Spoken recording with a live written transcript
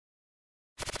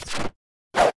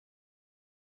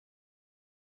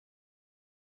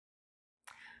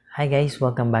Hi guys,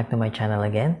 welcome back to my channel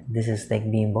again. This is Tech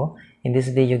Bimbo. In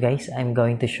this video guys, I'm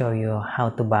going to show you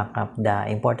how to back up the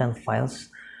important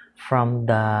files from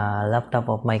the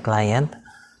laptop of my client.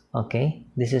 Okay,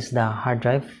 this is the hard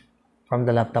drive from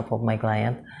the laptop of my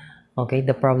client. Okay,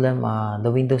 the problem,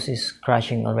 the Windows is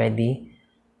crashing already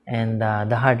and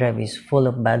the hard drive is full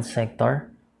of bad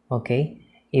sector. Okay,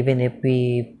 even if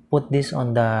we put this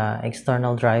on the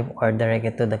external drive or direct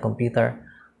it to the computer,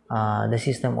 the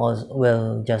system also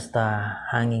will just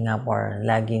hanging up or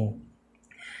lagging.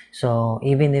 So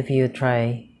even if we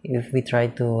try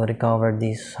to recover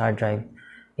this hard drive,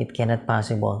 it cannot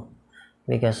possible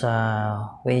because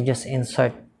we just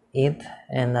insert it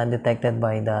and detected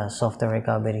by the software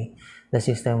recovery, the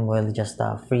system will just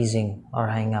freezing or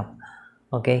hang up.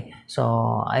 Okay,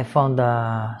 so I found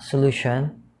a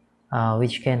solution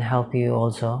which can help you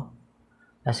also,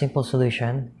 a simple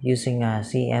solution using a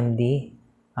cmd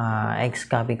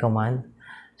XCOPY command.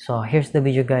 So here's the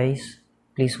video guys,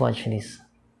 please watch this.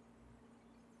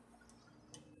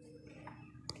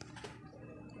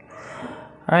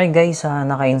 Alright guys,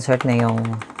 naka-insert na yung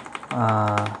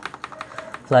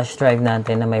flash drive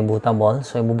natin na may bootable.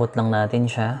 So ibuboot lang natin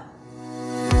siya.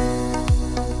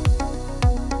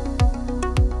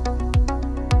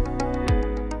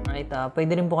 Alright,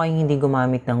 pwede rin po kayong hindi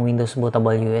gumamit ng Windows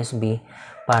bootable USB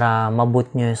para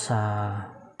maboot nyo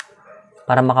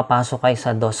para makapasok kayo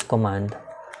sa DOS command.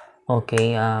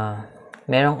 Okay,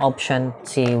 merong option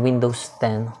si Windows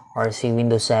 10 or si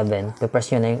Windows 7.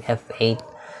 Press nyo na yung F8.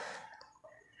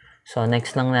 So,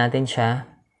 next lang natin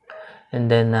siya. And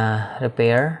then,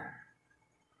 repair.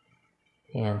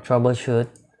 Ayan, troubleshoot.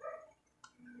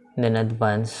 And then,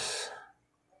 advance.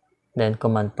 Then,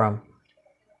 command prompt.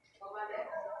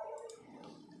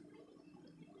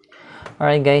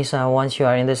 Alright guys, once you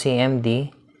are in the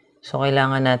CMD, so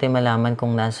kailangan natin malaman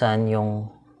kung nasaan yung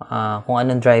kung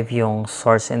anong drive yung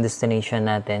source and destination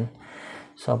natin.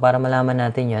 So para malaman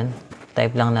natin yan,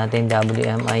 type lang natin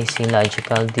wmic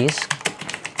logical disk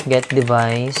get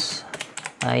device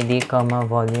id,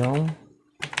 volume,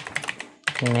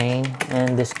 name,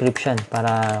 and description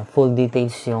para full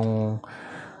details yung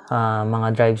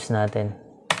mga drives natin.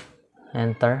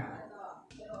 Enter.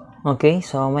 Okay,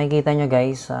 so makikita nyo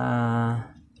guys,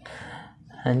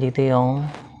 andito yung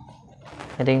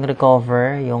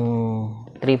recover, yung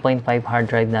 3.5 hard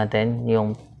drive natin,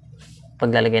 yung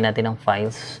paglalagay natin ng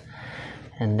files,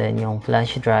 and then yung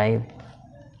flash drive,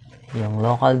 yung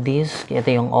local disk, ito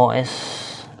yung OS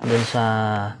dun sa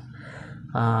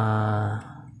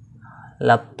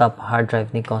laptop hard drive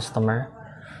ni customer.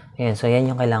 Ayan, so yan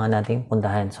yung kailangan natin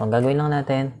puntahan. So ang gagawin lang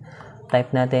natin,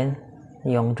 type natin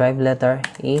yung drive letter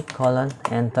E,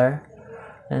 enter,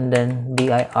 and then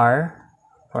dir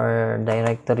for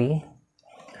directory.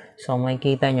 So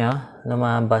makikita nyo,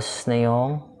 lumabas na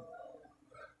yung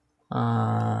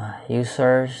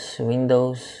users,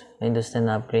 Windows 10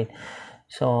 upgrade.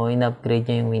 So in-upgrade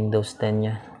niya yung Windows 10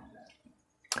 nya.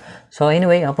 So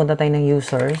anyway, punta tayo ng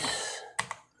users,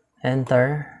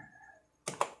 enter.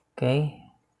 Okay,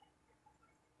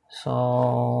 so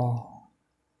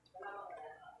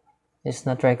it's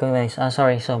not recognized.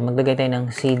 Sorry, so maglagay tayo ng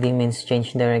cd means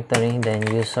change directory, then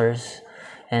users,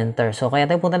 enter. So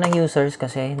kaya tayo punta ng users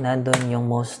kasi nandun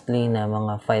yung mostly na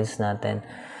mga files natin.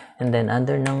 And then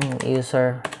under ng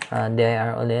user,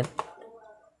 dir ulit.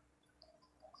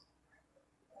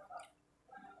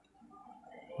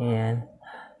 Ayan.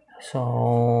 So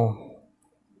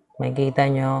makikita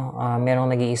nyo,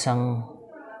 merong nag-iisang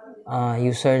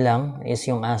user lang is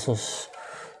yung Asus.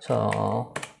 So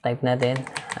type natin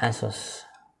Asus.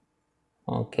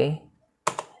 Okay,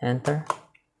 enter.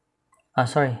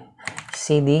 Sorry,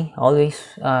 cd, always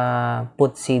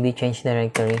put cd change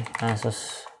directory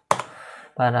Asus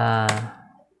para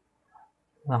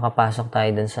makapasok tayo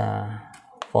dun sa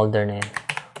folder na yun.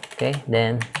 Okay,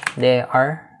 then there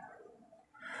are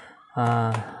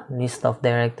list of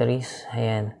directories.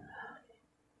 Ayan.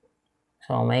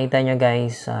 So makita nyo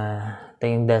guys, ito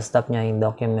yung desktop nyo, yung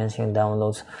documents, yung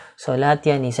downloads. So lahat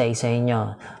yan isa-isahin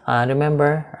nyo.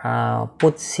 Remember,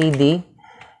 put cd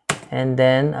and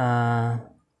then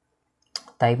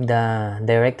type the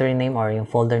directory name or yung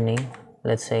folder name.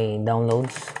 Let's say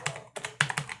downloads.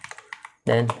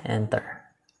 Then enter.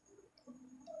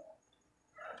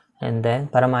 And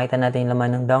then para makita natin yung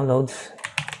laman ng downloads,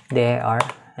 dir,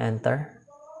 enter.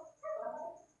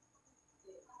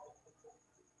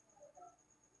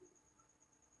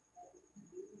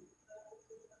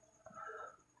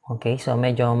 Okay, so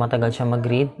medyo matagal siya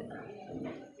mag-read.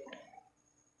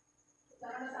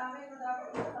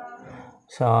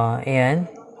 So,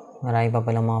 ayan. Marami pa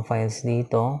palang mga files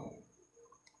dito.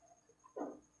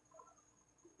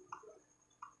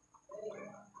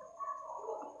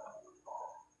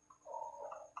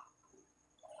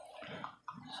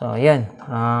 So, yan.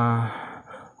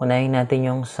 Unahin natin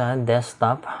yung sa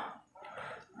desktop.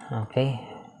 Okay.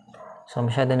 So,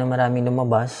 masyado na maraming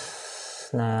lumabas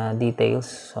na details.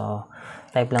 So,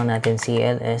 type lang natin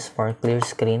CLS for clear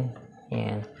screen.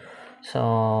 Yan. So,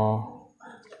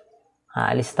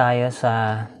 aalis tayo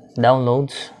sa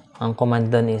downloads. Ang command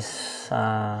doon is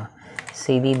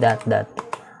cd dot dot.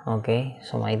 Okay.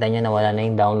 So, makita nyo na wala na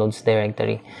yung downloads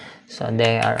directory. So,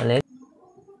 there are ulit.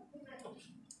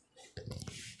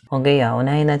 Okay,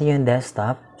 unahin natin yung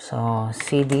desktop. So,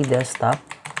 cd desktop.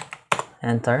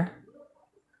 Enter.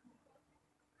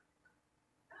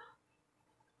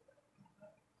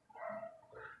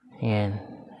 Yan.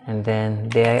 And then,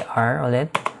 dir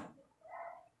ulit.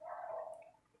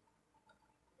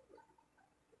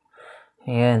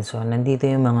 Ayan. So, nandito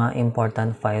yung mga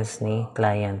important files ni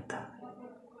client.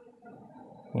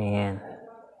 Ayan.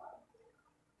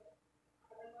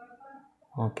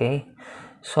 Okay.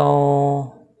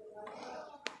 So,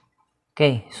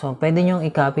 pwede nyong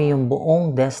i-copy yung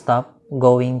buong desktop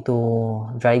going to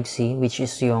drive C, which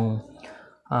is yung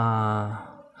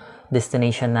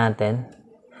destination natin.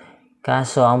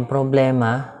 Kaso, ang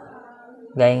problema,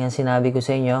 gaya nga sinabi ko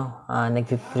sa inyo,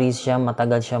 nag-freeze siya,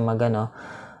 matagal siya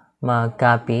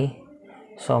mag-copy.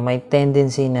 So, may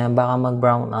tendency na baka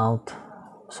mag-brown out.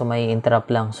 So, may interrupt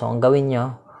lang. So, ang gawin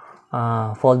nyo,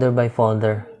 folder by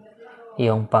folder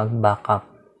yung pag-backup.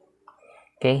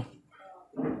 Okay?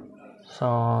 So,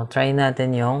 try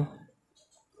natin yung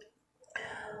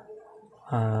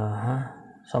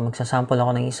so, magsasample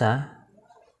ako ng isa.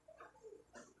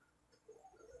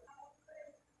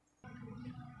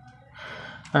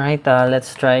 Alright,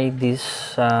 let's try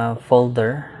this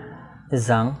folder,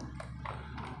 Zang.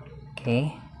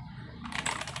 Okay.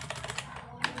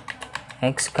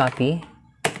 XCOPY,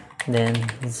 then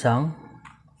Zang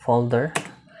folder,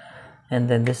 and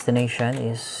then destination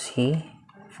is C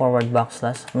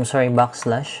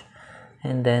backslash,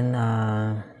 and then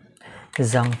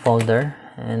Zang folder,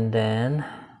 and then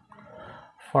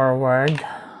forward.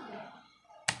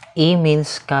 E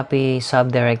means copy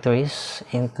subdirectories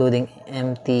including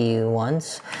empty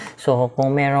ones. So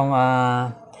kung merong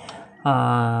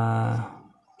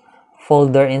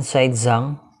folder inside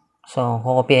Zang, so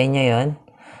kokopyahin niya yon,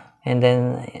 and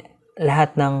then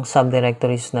lahat ng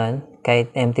subdirectories nun,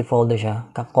 kahit empty folder siya,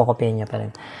 kokopyahin niya pa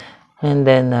rin. And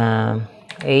then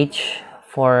H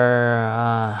for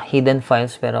hidden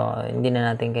files, pero hindi na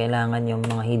natin kailangan yung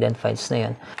mga hidden files na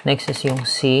yun. Next is yung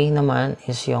C naman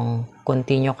is yung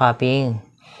continue copying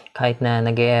kahit na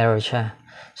nag-error siya.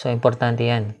 So, importante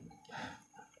yan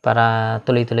para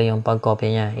tuloy-tuloy yung pag-copy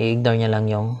niya. I-ignore niya lang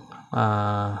yung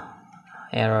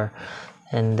error.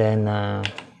 And then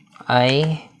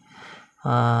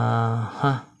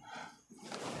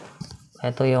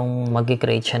ito yung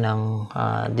mag-create siya ng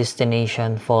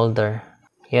destination folder.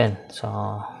 Yan. So,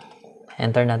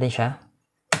 enter natin siya.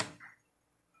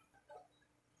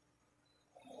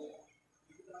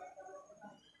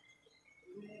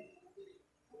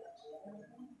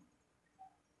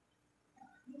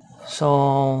 So,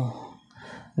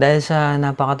 dahil sa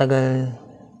napakatagal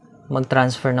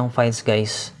mag-transfer ng files,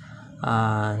 guys,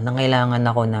 nangailangan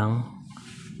ako ng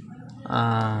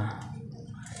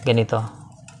ganito,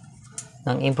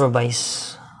 ng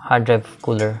improvised hard drive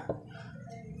cooler.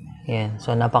 Yan.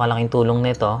 So, napakalaking tulong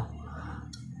nito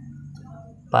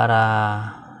para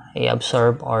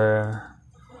i-absorb or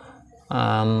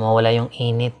mawala yung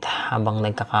init habang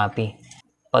nagka-copy.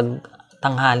 Pag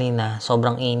tanghali na,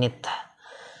 sobrang init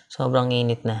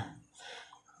na.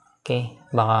 Okay,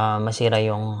 baka masira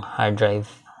yung hard drive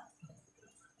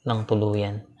ng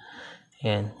tuluyan.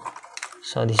 Yan.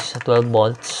 So, this is a 12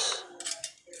 volts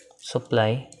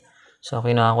supply. So,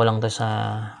 kinuha ko lang to sa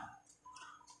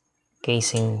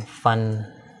casing fan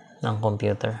ng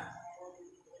computer.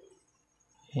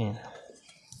 Yan.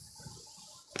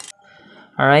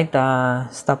 Alright,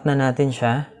 stop na natin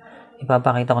siya.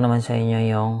 Ipapakita ko naman sa inyo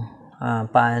yung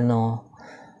paano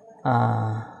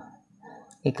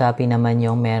i-copy naman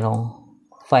yung merong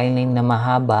file name na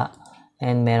mahaba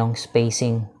and merong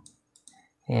spacing.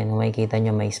 Ayan, makikita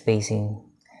nyo may spacing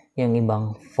yung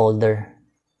ibang folder.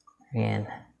 Ayan.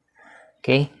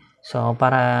 Okay, so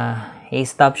para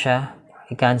i-stop siya,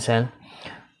 i-cancel,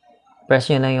 press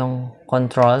nyo na yung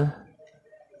Control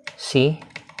C.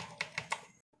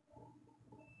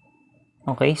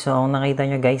 Okay, so nakita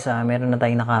nyo guys, meron na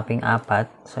tayong nakaping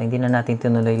 4. So hindi na natin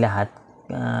tinuloy lahat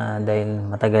dahil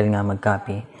matagal nga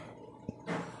mag-copy.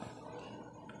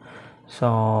 So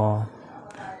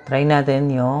try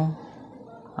natin yung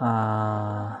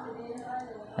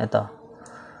ito.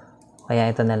 Kaya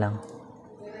ito na lang.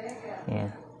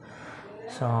 Ayan.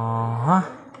 So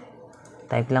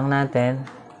type lang natin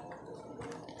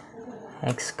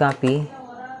XCOPY.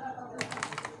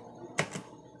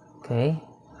 Okay.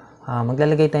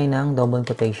 Maglalagay tayo ng double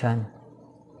quotation.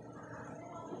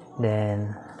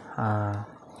 Then,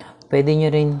 pwede nyo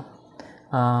rin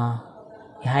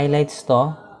i-highlights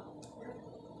to.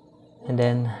 And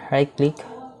then, right click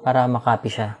para makopy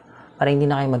siya. Para hindi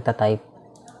na kayo magta-type.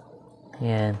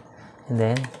 Ayan. And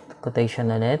then, quotation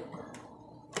ulit.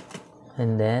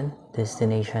 And then,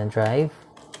 destination drive.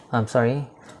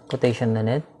 Quotation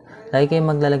ulit. Lagi kayo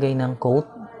maglalagay ng quote.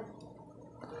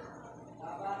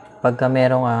 Pagka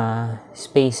merong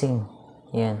spacing.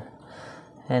 Ayan.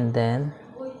 And then,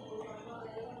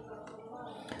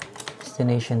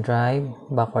 destination drive,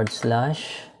 backward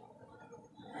slash.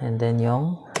 And then,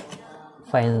 yung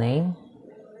file name.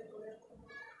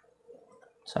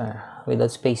 Sorry,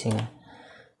 without spacing.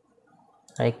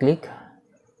 Right click.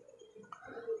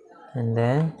 And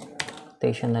then,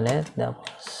 quotation ulit.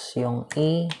 Tapos, yung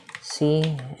E, C,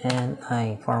 and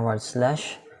I, forward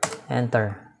slash,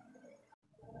 enter.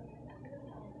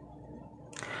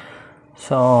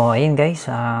 So, ayun guys.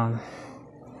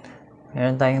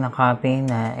 Meron tayong na-copy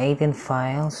na 18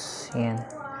 files. Ayan.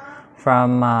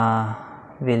 From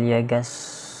Villegas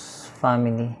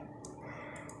family.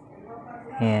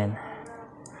 Ayan.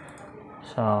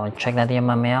 So, check natin yung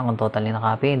mamaya kung totally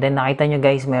na-copy. Then, nakita nyo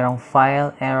guys, merong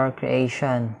file error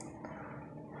creation.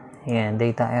 Ayan,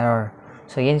 data error.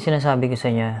 So, yan sinasabi ko sa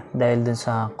inyo dahil dun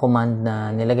sa command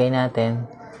na nilagay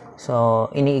natin. So,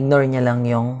 ini-ignore niya lang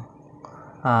yung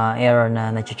error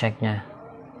na na-check niya.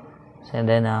 So,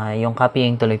 then, yung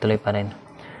copying tuloy-tuloy pa rin.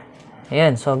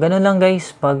 Ayan, so, ganun lang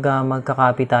guys pag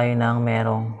magka-copy tayo ng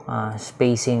merong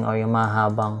spacing or yung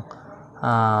mahabang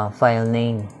file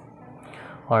name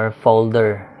or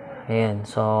folder. Ayan.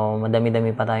 So,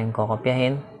 madami-dami pa tayong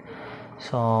kokopyahin.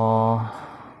 So,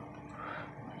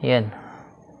 ayan.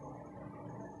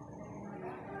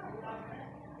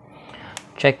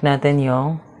 Check natin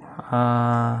yung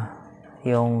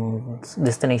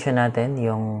destination natin,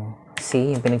 yung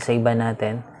C, yung pinagsavean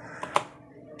natin.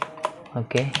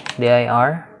 Okay. dir.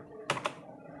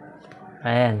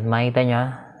 Ayan. Makita nyo,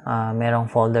 merong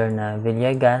folder na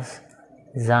Villegas,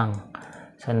 Zang.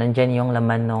 So, nandyan yung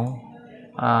laman nung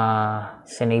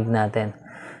sinave natin.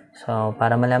 So,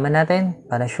 para malaman natin,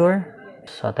 para sure,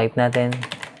 so, type natin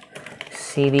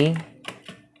cd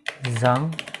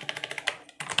zang,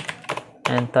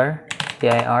 enter,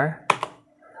 dir.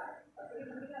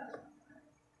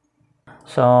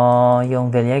 So, yung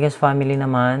Villegas family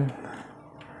naman,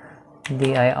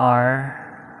 dir,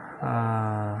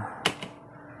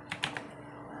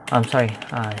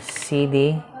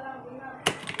 cd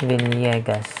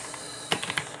Villegas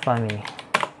family,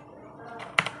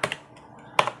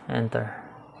 enter.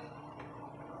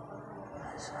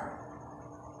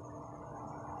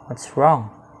 What's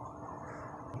wrong?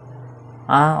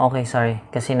 Okay, sorry.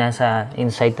 Kasi nasa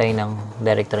inside tayo ng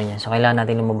directory niya. So, kailangan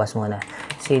natin lumabas muna.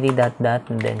 cd dot dot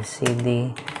and then cd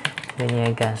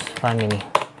Villegas family.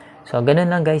 So,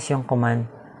 ganun lang guys yung command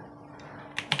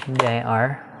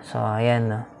dir. So,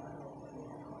 ayan.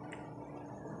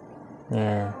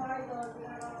 Ayan.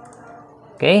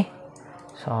 Okay?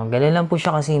 So, ganun lang po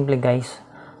siya kasimple guys.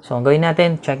 So, ang gawin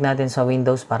natin, check natin sa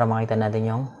Windows para makita natin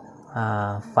yung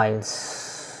files.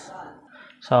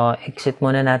 So, exit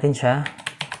muna natin siya.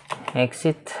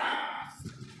 Exit.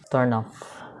 Turn off.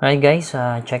 Alright guys,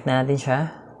 check na natin siya.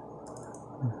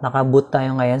 Nakaboot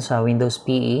tayo ngayon sa Windows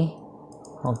PE.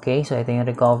 Okay, so ito yung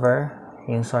recover.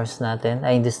 Yung source natin,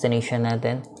 yung destination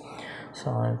natin.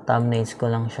 So, thumbnails ko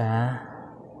lang siya.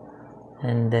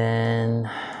 And then,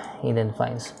 hidden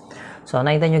files. So,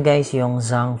 nakita nyo guys yung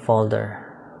Zang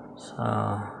folder. So,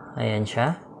 ayan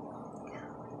siya.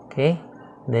 Okay.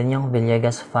 Then, yung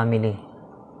Villegas family.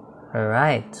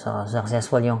 Alright. So,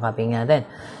 successful yung copying natin.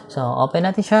 So, open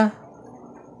natin siya.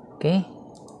 Okay.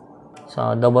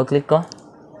 So, double click ko.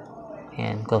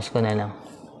 Ayan, close ko na lang.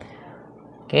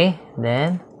 Okay.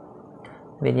 Then,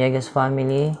 Villegas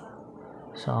family.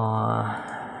 So,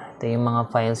 ito yung mga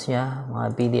files niya. Mga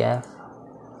PDF.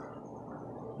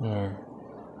 Ayan.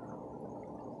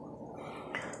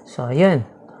 So, ayan.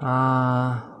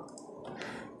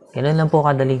 Ganun lang po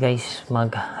kadali guys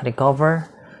mag-recover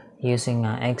using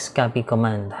XCOPY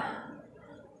command.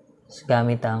 So,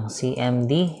 gamit ang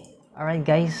CMD. Alright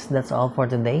guys, that's all for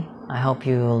today. I hope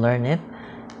you learn it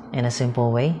in a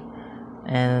simple way.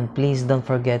 And please don't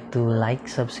forget to like,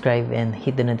 subscribe, and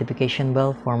hit the notification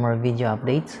bell for more video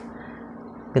updates.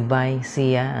 Goodbye.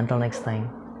 See ya. Until next time.